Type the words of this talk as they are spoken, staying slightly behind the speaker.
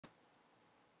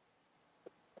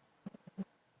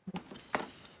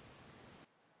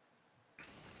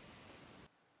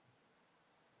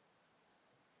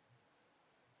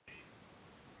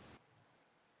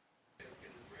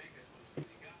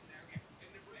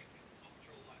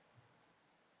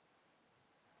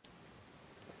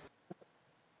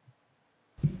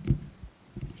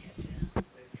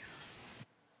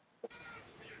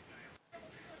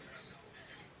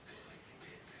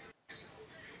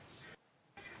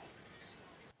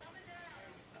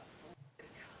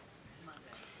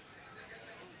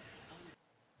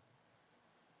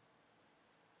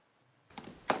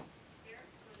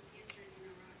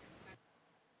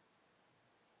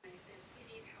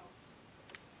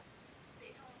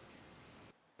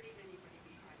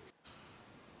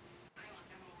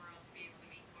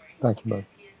Thank you, bud.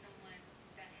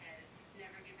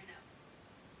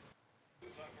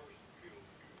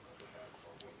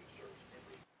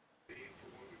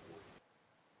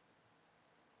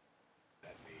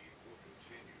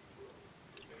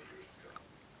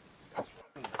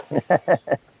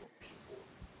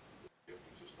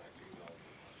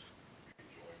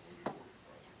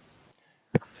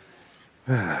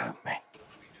 Oh, man.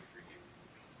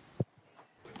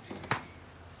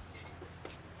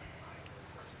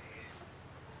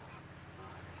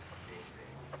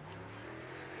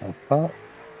 Oh, fuck.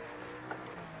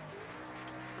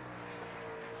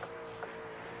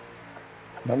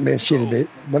 Don't be a shitty bitch.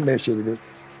 Don't be a shitty bitch.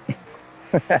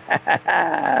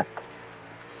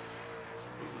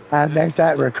 I think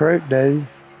that recruit, dude.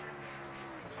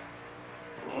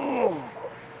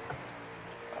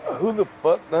 Who the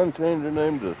fuck done changed their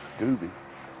name to Scooby?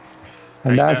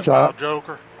 And Ain't that's that my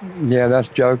Joker? yeah, that's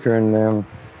Joker and them.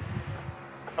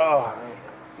 Oh,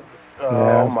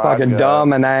 Yeah, oh it's my fucking God.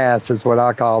 dumb and ass is what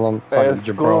I call them. Hey, Fucking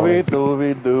Scooby jabroni.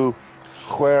 Dooby Doo,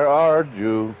 where are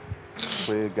you?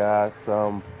 We got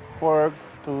some work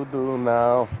to do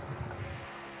now.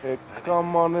 Hey,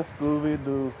 come on, Scooby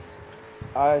Doo.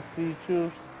 I see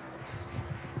you.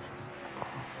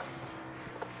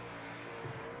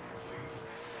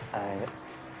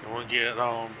 You want to get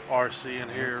RC in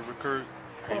here, recruit?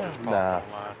 He just popped Nah,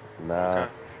 online. nah.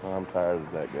 Okay. I'm tired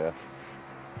of that guy.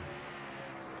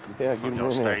 Yeah, get him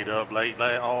Y'all in here. stayed up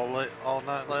all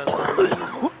night last night again?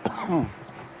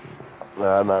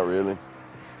 Nah, not really.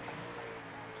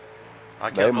 I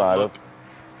They kept on might have. looking.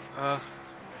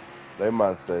 They might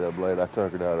have stayed up late. I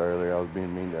tuckered out earlier. I was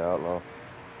being mean to Outlaw.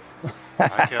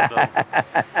 I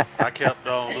kept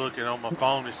on looking on my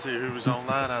phone to see who was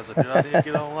online. I said, "Did I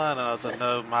get online?" And I said,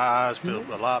 "No, my eyes feel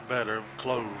a lot better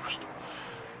closed."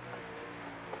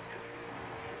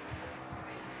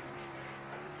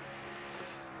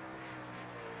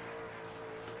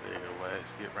 There you go, Wes.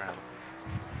 Get round.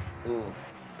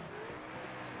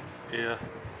 Yeah.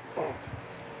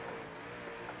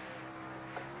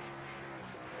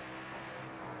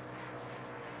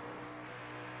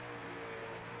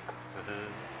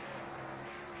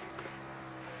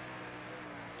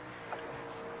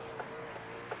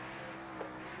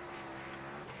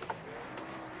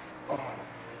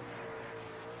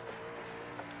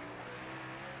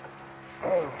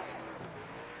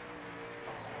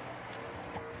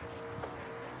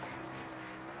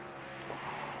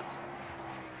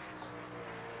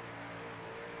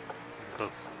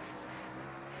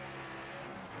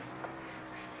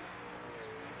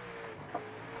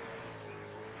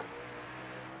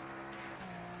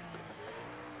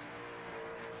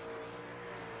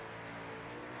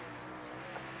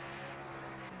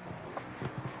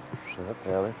 Shut up,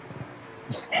 Hallie.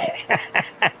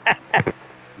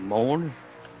 Morning.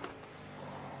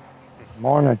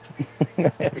 Morning.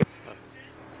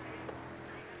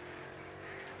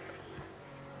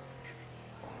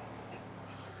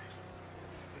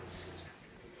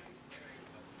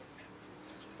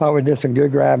 Oh, we did some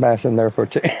good grab ass in there for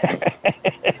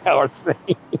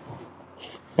RC.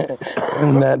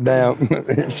 And that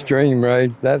damn stream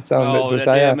race. That son of a Oh, bitch was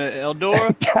that there. damn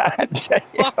Eldora. God damn.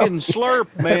 Fucking slurp,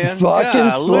 man.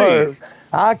 Fucking Golly. slurp.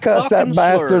 I cussed Fucking that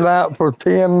bastard slurp. out for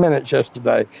 10 minutes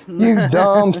yesterday. You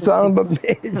dumb son of a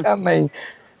bitch. I mean,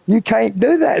 you can't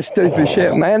do that stupid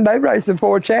shit, man. They racing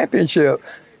for a championship.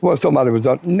 Well, somebody was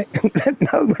on. No,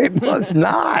 it was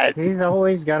not. He's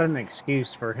always got an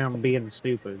excuse for him being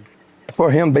stupid.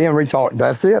 For him being retarded.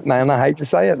 That's it, man. I hate to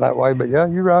say it that way, but yeah,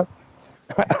 you're right.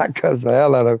 I cussed the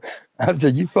hell out of him. I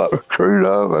said, you fuck recruit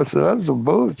up. I said, that's some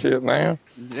bullshit, man.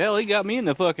 Hell, he got me in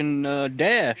the fucking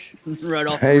dash right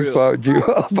off the He rip. fucked you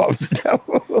up off the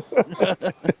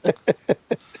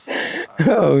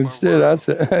Oh, shit. I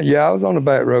said, yeah, I was on the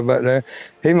back row back there.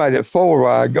 He made it 4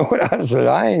 wide going. I said,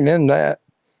 I ain't in that.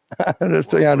 Let's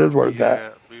see how this works out.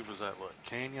 We was at what,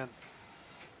 Canyon?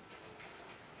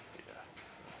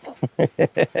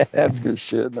 That's good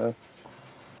shit, though.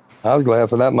 I was glad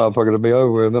for that motherfucker to be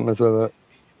over with. Let me say that.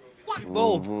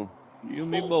 Both. You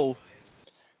and me both.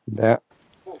 Yeah.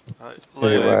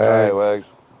 Later. All right, Anyway, Wags.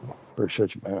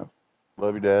 appreciate you, man.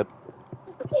 Love you, Dad.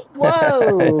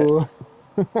 Whoa!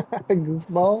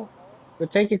 Goofball.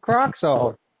 But take your Crocs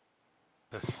off.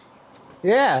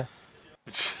 Yeah.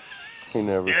 He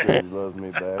never said he loves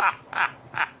me back.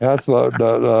 That's what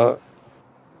does.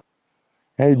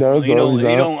 He does, He though. don't. He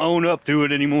He don't. don't own up to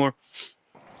it anymore.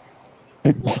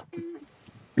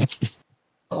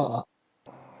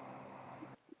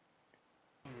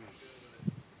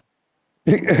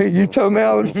 You told me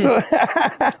I was.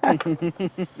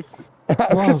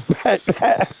 Whoa.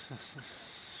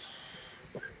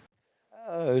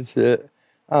 Oh shit.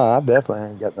 Oh, I definitely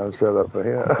ain't got no setup for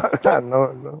him. I know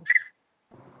it. No.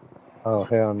 Oh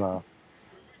hell no.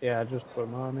 Yeah, I just put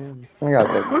mine in. I got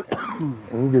that.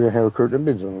 You get a hair recruit. Them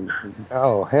bitches.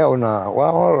 Oh hell no.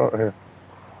 Well, hold on here.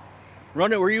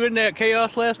 Run it. Were you in that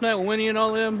chaos last night when Winnie and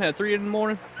all them at 3 in the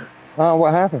morning? Oh,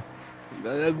 what happened?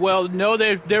 Well, no,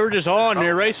 they were just on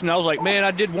there racing. I was like, man,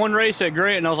 I did one race at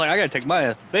Grant, and I was like, I gotta take my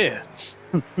ass to bed.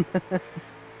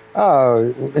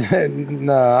 Oh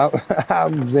no, I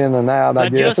was in and out. I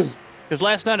guess. Because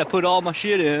last night I put all my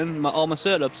shit in, all my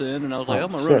setups in, and I was like, Oh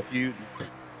I'm gonna run a shit. few.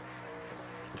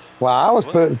 Well, I was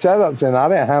What? putting setups in. I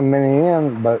didn't have many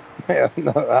in, but hell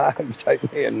no, I had to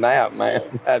take me a nap, man.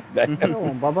 God damn. Go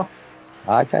on, Bubba.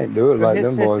 I can't do it Go like hit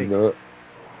them boys Sissy. do it.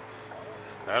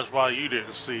 That's why you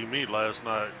didn't see me last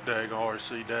night, daggone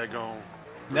RC, daggone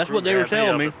That's what recruit they were had me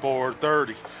telling up me. at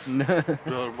 4:30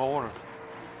 the other morning.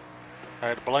 I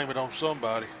had to blame it on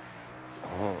somebody.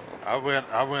 I went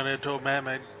and told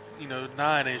Mammy,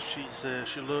 9, and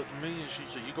she looked at me and she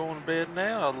said, "You going to bed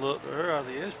now?" I looked at her. I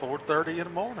said, "Yeah, it's 4:30 in the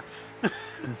morning."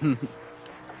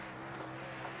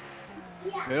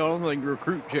 I don't think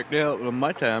recruit checked out on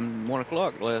my time 1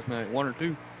 o'clock last night, 1 or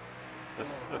 2.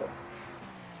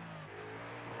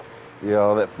 Yeah,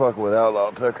 all that fucking with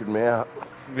Outlaw tuckered me out.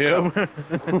 Yeah.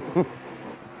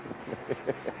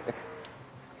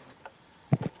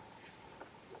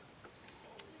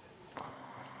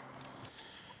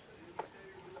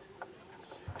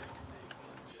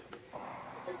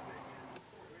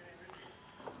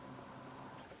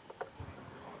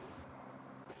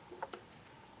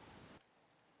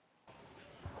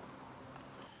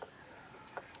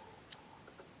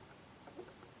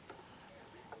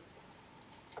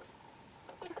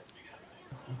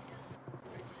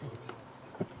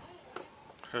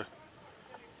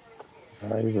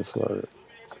 He's a slur.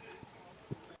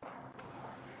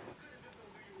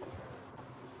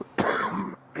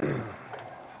 Come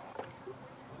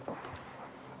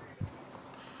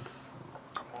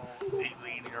on,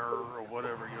 Elite or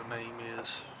whatever your name is.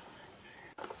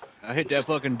 I hit that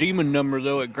fucking demon number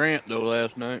though at Grant though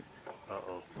last night.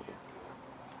 Uh-oh.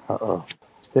 Uh-oh.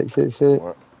 666.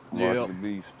 Mark Yep. the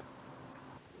beast.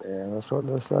 Yeah, that's what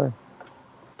they say.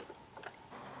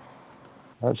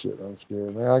 That shit don't scare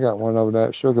me. I got one over there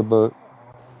at Sugar Book.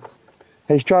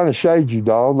 He's trying to shade you,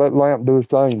 dog. Let Lamp do his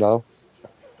thing, dog.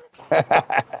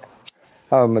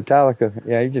 Oh, Metallica.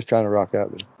 Yeah, he's just trying to rock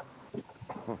out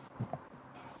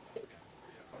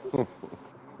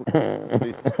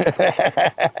He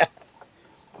there.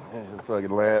 fucking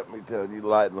lamp me telling you to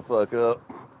lighten the fuck up.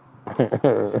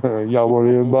 Y'all want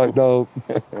to invite, dog?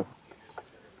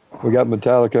 We got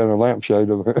Metallica and a lampshade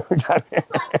over here.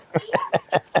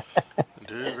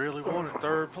 Dude really wanted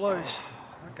third place.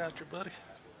 I got you, buddy.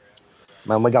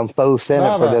 Man, we got full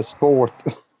Senate for Bubba. this fourth.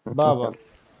 Bubba.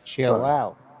 Chill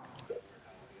out.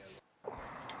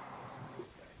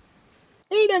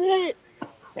 Eat it.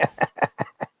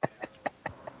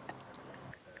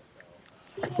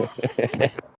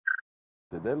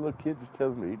 Did that little kid just tell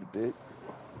me to eat a dick?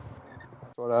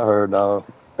 That's what I heard, dog.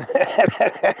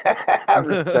 I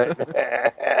respect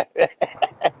it.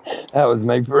 That was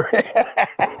me for real.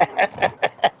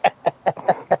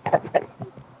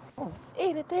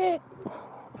 Eat a dick.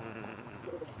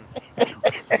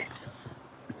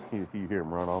 You hear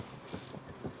him run off.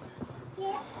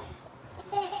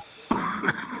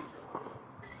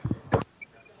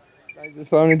 That's just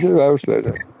funny too. I respect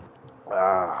it.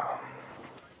 Ah.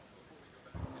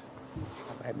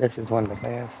 I bet this is one of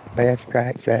the best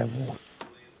cracks ever.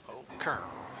 Oh, Colonel.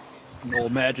 No,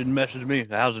 Imagine messaged me.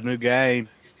 How's the new game?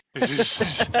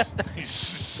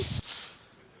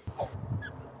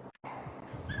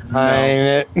 No,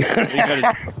 Ain't he got his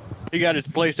it? he got his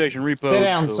PlayStation Sit repoed.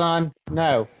 down, So son.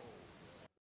 No.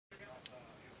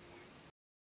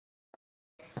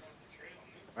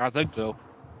 I think so.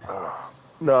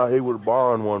 No, he would have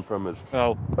borrowed one from his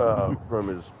Oh,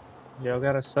 Y'all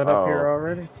got a setup oh here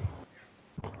already?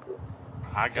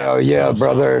 I got Hell a yeah, little something,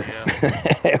 brother. yeah.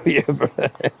 Hell yeah,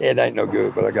 brother. It ain't no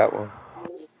good, but I got one.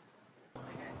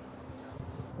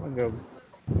 I'm gonna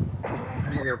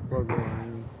go plug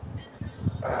one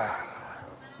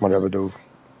Whatever, dude.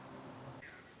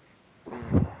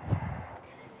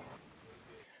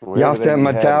 Y'all everything sent you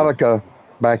had was Metallica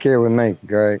back here with me.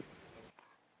 Great.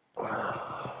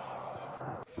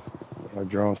 My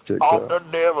drumsticks off up. the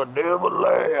devil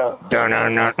layer.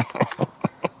 Dun-dun-dun.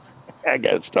 I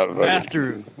got stuff fucking.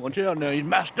 master. Watch out now, he's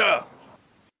master.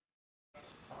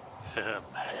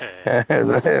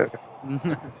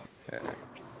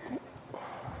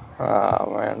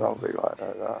 Oh man, don't be like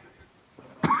that.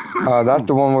 That's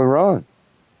the one we run.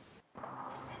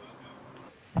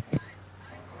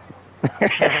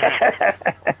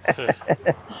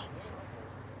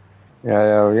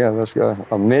 Yeah, let's go.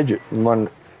 A midget, one,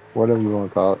 whatever you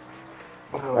want to call it.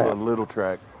 A little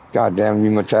track. God damn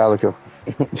you, Metallica.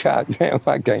 God damn,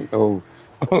 I can't. Oh,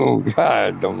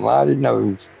 God, the mighty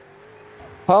knows.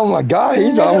 Oh my God,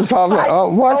 he's on top of it. Oh,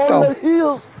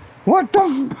 what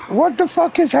the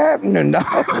fuck is happening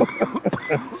now?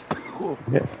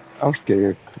 Yeah, I'm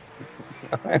scared.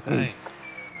 Dang.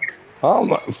 Oh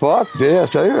my, fuck this.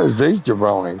 There's these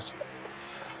jabronis.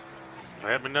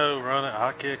 Let me know, run it.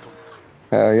 I'll kick them.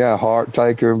 Hell yeah, heart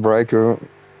taker, breaker,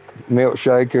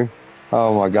 milkshaker.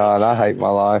 Oh my God, I hate my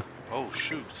life. Oh,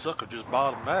 shoot. Sucker just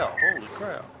bottomed out. Holy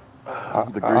crap.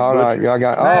 The Greek All right, butcher. y'all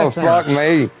got. Oh fuck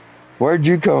me. Where'd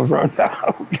you come from?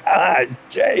 Oh God,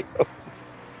 jail.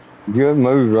 Good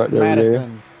move right there, there.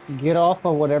 Madison, get off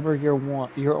of whatever you're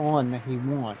on that he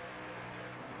wants.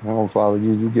 I don't follow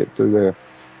you. You get through there.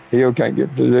 Hill can't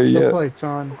get through there Go yet. play,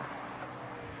 son.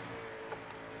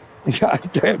 God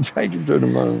damn, take it to the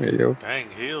moon, Hill. Dang,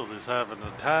 Hill is having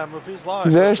the time of his life.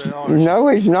 No,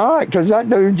 he's not, because that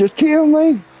dude just killed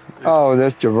me. Oh,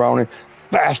 that's jabroni.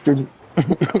 Bastard. God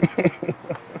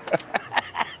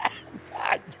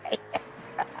damn.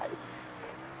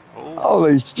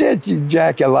 Holy shit, you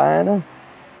jack-o'-lantern.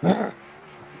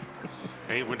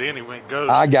 Ain't when then he went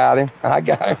ghost. I got him.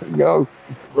 Go.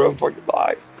 Run for your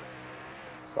life.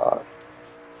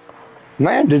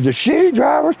 Man, did the shitty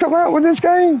drivers come out with this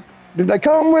game? Did they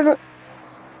come with it?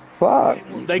 Fuck.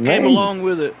 They came along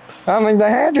with it. I mean,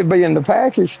 they had to be in the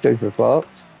package, stupid fucks.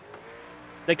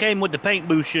 They came with the paint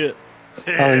booth shit.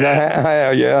 I mean,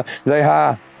 hell yeah. They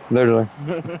high, literally.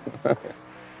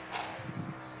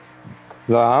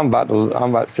 So I'm about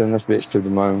to send this bitch to the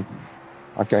moon.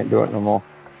 I can't do it no more.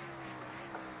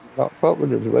 What would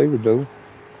this lever do?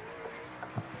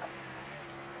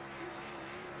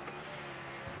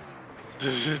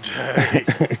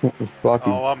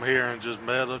 All I'm hearing just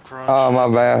metal crunch. Oh, my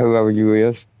bad, whoever you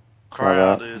is.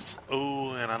 Crowd is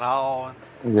ooh and an awing.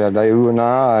 Yeah, they ooh and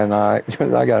I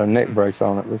got a neck brace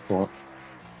on at this point.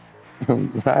 I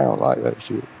don't like that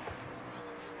shit.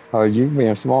 Oh, you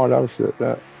being smart, I should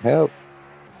that help.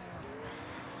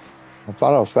 I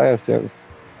thought I was fast there.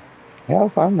 Hell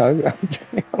if I know.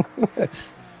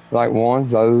 Like one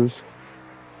of those.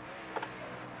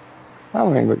 I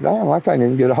mean, but damn, I can't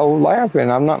even get a whole lap in.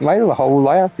 I've not made a whole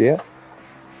lap yet.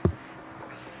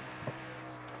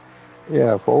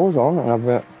 Yeah, 4's on it, I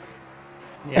bet.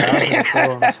 Yeah, I was going to 4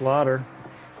 on the slaughter.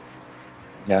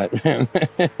 Yeah,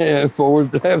 4's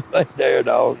definitely there,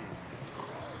 dog.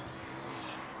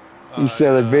 You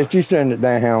silly bitch, you send it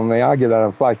down on me. I'll get out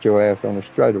and fight your ass on the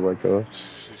straightaway, cuz.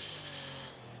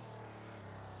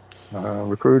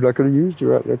 Recruit, I could have used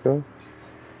you right there, cuz.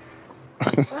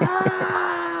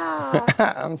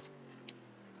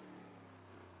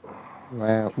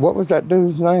 Man, what was that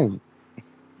dude's name?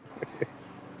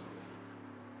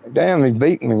 Damn, he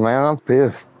beat me, man. I'm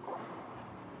pissed.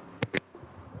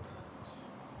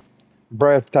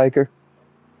 Breath taker.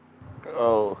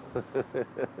 Oh.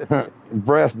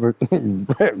 breath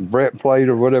plate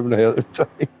or whatever the hell it's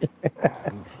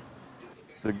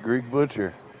The Greek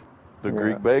butcher. The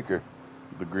Greek baker.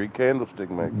 The Greek candlestick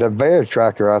maker. The bear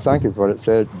tracker, I think is what it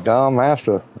said. Dumb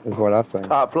Assa is what I think.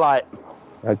 Top flight.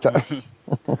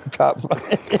 Top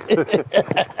flight.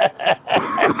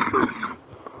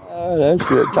 Oh, that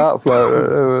shit, top flight.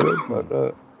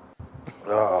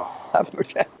 Oh. I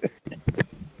forgot.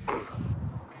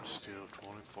 Still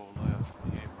 24 left.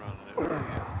 He ain't running it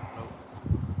again.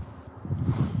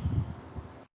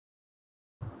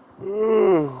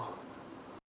 Nope.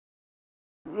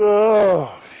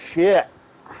 Oh, shit.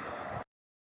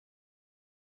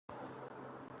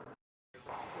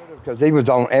 Because he was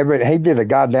on he did a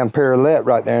goddamn pirouette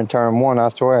right there in turn 1, I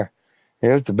swear. It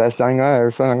was the best thing I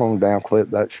ever seen. I'm going to down clip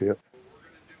that shit.